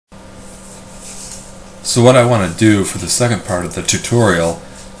So what I want to do for the second part of the tutorial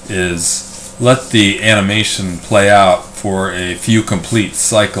is let the animation play out for a few complete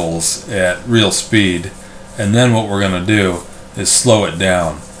cycles at real speed, and then what we're going to do is slow it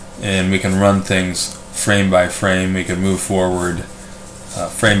down, and we can run things frame by frame. We can move forward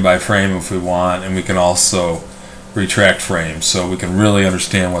frame by frame if we want, and we can also retract frames so we can really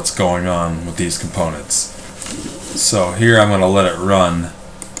understand what's going on with these components. So here I'm going to let it run.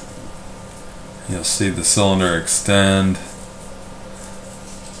 You'll see the cylinder extend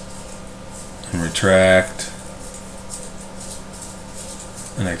and retract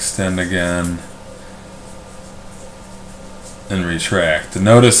and extend again and retract. And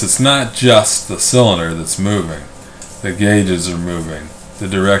notice it's not just the cylinder that's moving. The gauges are moving, the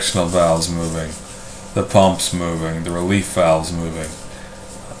directional valve's moving, the pump's moving, the relief valve's moving.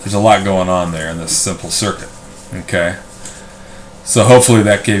 There's a lot going on there in this simple circuit. Okay, so hopefully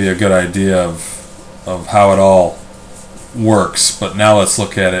that gave you a good idea of how it all works, but now let's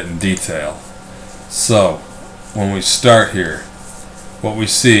look at it in detail. So when we start here, what we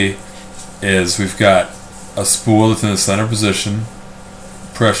see is we've got a spool that's in the center position,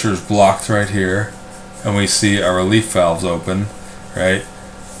 pressure is blocked right here, and we see our relief valves open, right?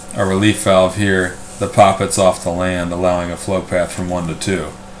 Our relief valve here, the poppet's off the land, allowing a flow path from 1 to 2.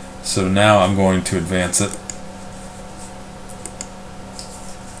 So now I'm going to advance it,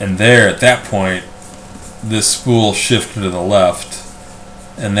 and there at that point this spool shifted to the left,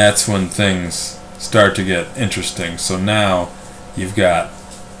 and that's when things start to get interesting. So now you've got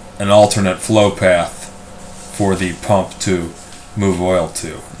an alternate flow path for the pump to move oil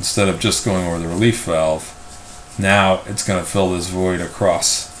to. Instead of just going over the relief valve, now it's going to fill this void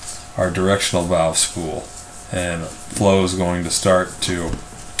across our directional valve spool, and flow is going to start to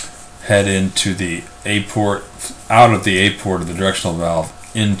head into the A port, out of the A port of the directional valve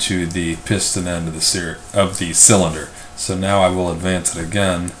into the piston end of the cylinder. So now I will advance it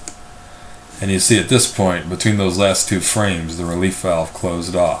again, and you see at this point between those last two frames the relief valve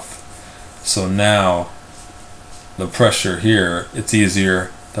closed off. So now the pressure here, it's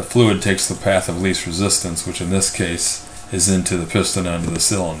easier, the fluid takes the path of least resistance, which in this case is into the piston end of the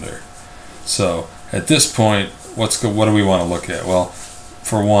cylinder. So at this point what do we want to look at? Well,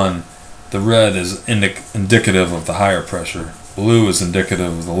 for one, the red is indicative of the higher pressure, blue is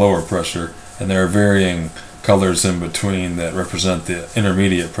indicative of the lower pressure, and there are varying colors in between that represent the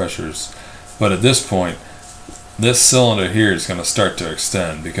intermediate pressures. But at this point, this cylinder here is going to start to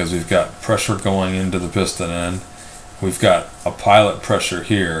extend because we've got pressure going into the piston end, we've got a pilot pressure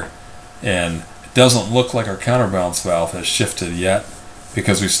here, and it doesn't look like our counterbalance valve has shifted yet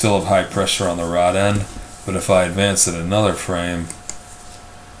because we still have high pressure on the rod end. But if I advance it another frame,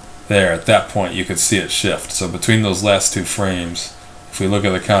 there, at that point you could see it shift. So between those last two frames, if we look at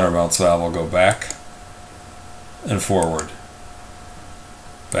the counterbalance valve, we'll go back and forward,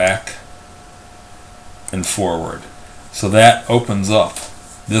 back and forward. So that opens up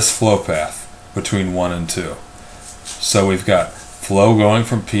this flow path between 1 and 2. So we've got flow going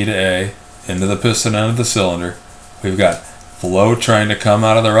from P to A into the piston end of the cylinder. We've got flow trying to come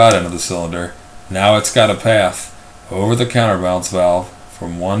out of the rod end of the cylinder. Now it's got a path over the counterbalance valve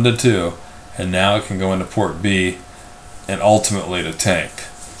from 1 to 2, and now it can go into port B and ultimately to tank.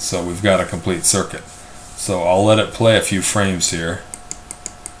 So we've got a complete circuit. So I'll let it play a few frames here,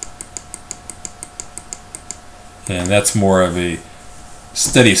 and that's more of a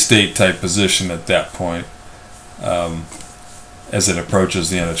steady state type position at that point as it approaches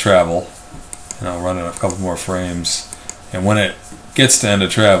the end of travel. And I'll run it a couple more frames, and when it gets to end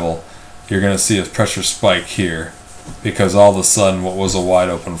of travel you're going to see a pressure spike here, because all of a sudden what was a wide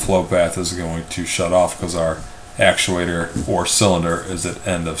open flow path is going to shut off because our actuator or cylinder is at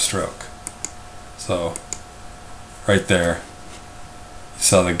end of stroke. So right there you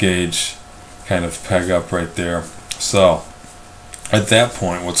saw the gauge kind of peg up right there. So at that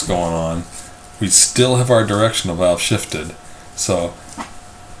point what's going on, we still have our directional valve shifted, so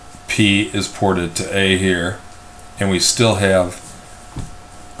P is ported to A here, and we still have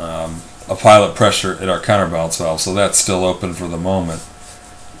a pilot pressure at our counterbalance valve, so that's still open for the moment.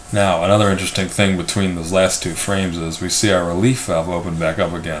 Now another interesting thing between those last two frames is we see our relief valve open back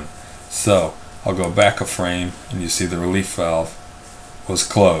up again. So I'll go back a frame and you see the relief valve was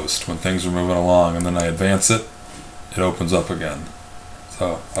closed when things were moving along, and then I advance it, it opens up again.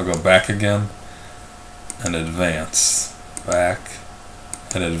 So I'll go back again and advance, back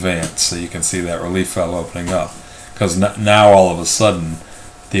and advance, so you can see that relief valve opening up, because now all of a sudden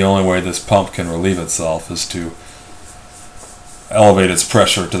the only way this pump can relieve itself is to elevate its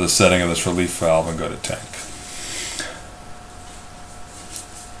pressure to the setting of this relief valve and go to tank.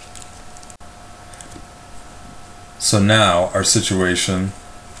 So now our situation,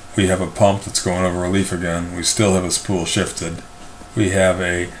 we have a pump that's going over relief again. We still have a spool shifted. We have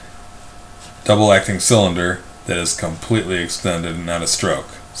a double acting cylinder that is completely extended and not a stroke.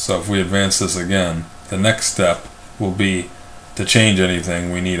 So if we advance this again, the next step will be to change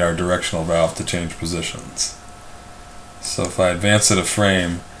anything. We need our directional valve to change positions. So if I advance it a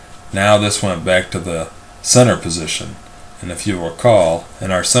frame, now this went back to the center position. And if you recall, in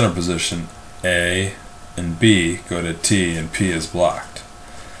our center position, A and B go to T and P is blocked.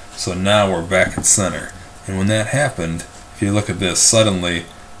 So now we're back at center. And when that happened, if you look at this, suddenly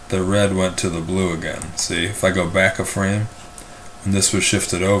the red went to the blue again. See, if I go back a frame, when this was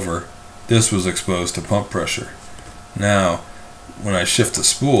shifted over, this was exposed to pump pressure. Now, when I shift the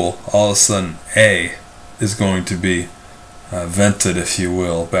spool, all of a sudden A is going to be vented, if you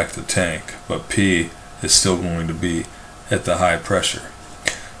will, back to tank, but P is still going to be at the high pressure.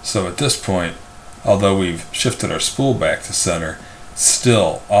 So at this point, although we've shifted our spool back to center,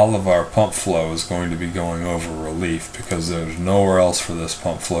 still all of our pump flow is going to be going over relief because there's nowhere else for this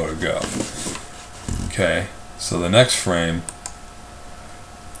pump flow to go. Okay, so the next frame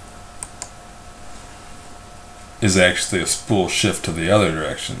is actually a spool shift to the other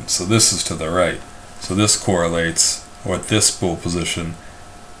direction. So this is to the right. So this correlates with this spool position,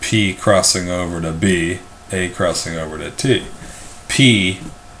 P crossing over to B, A crossing over to T. P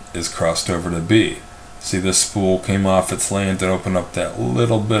is crossed over to B. See, this spool came off its lane to open up that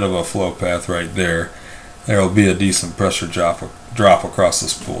little bit of a flow path right there. There will be a decent pressure drop across the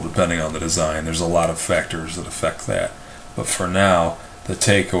spool depending on the design. There's a lot of factors that affect that. But for now, the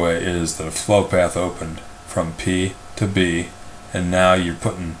takeaway is that a flow path opened from P to B, and now you're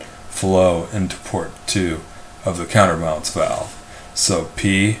putting flow into port 2 of the counterbalance valve. So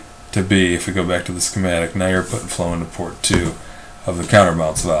P to B, if we go back to the schematic, now you're putting flow into port 2 of the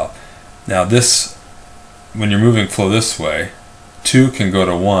counterbalance valve. Now this, when you're moving flow this way, 2 can go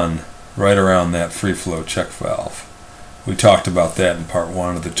to 1 right around that free flow check valve. We talked about that in part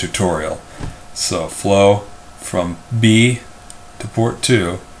 1 of the tutorial. So flow from B to port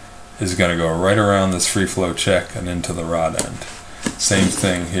 2 is going to go right around this free flow check and into the rod end. Same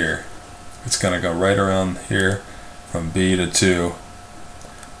thing here. It's going to go right around here from B to 2.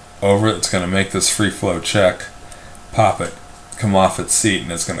 Over it, it's going to make this free flow check, pop it, come off its seat,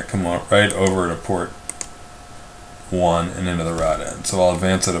 and it's going to come right over to port 1 and into the rod end. So I'll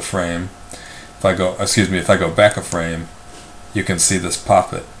advance it a frame. If I go back a frame, you can see this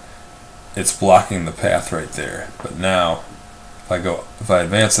poppet. It's blocking the path right there. But now, if I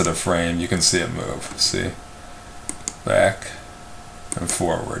advance it a frame, you can see it move. See? Back and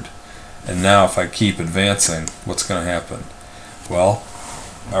forward. And now if I keep advancing, what's going to happen? Well,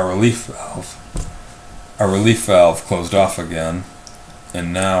 our relief valve closed off again,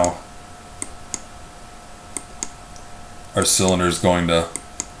 and now our cylinder is going to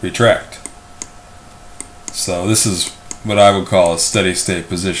retract. So this is what I would call a steady state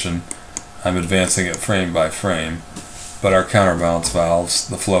position. I'm advancing it frame by frame, but our counterbalance valves,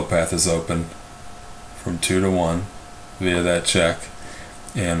 the flow path is open from 2 to 1 via that check,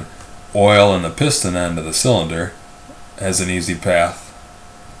 and oil in the piston end of the cylinder has an easy path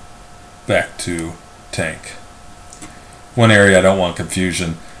back to tank. One area I don't want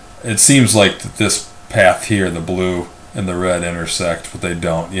confusion, it seems like that this path here, the blue and the red, intersect, but they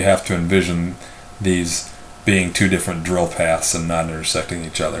don't. You have to envision these being 2 different drill paths and not intersecting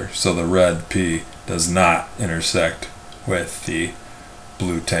each other. So the red P does not intersect with the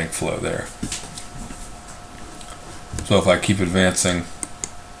blue tank flow there. So if I keep advancing,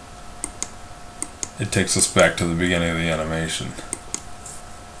 it takes us back to the beginning of the animation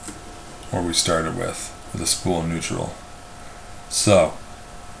where we started with the spool neutral. So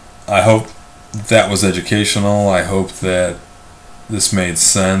I hope that was educational. I hope that this made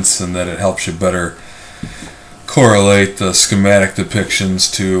sense and that it helps you better correlate the schematic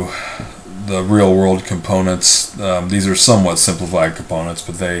depictions to the real world components. These are somewhat simplified components,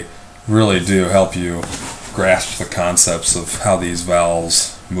 but they really do help you grasp the concepts of how these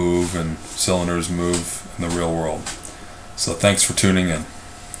valves move and cylinders move in the real world. So thanks for tuning in.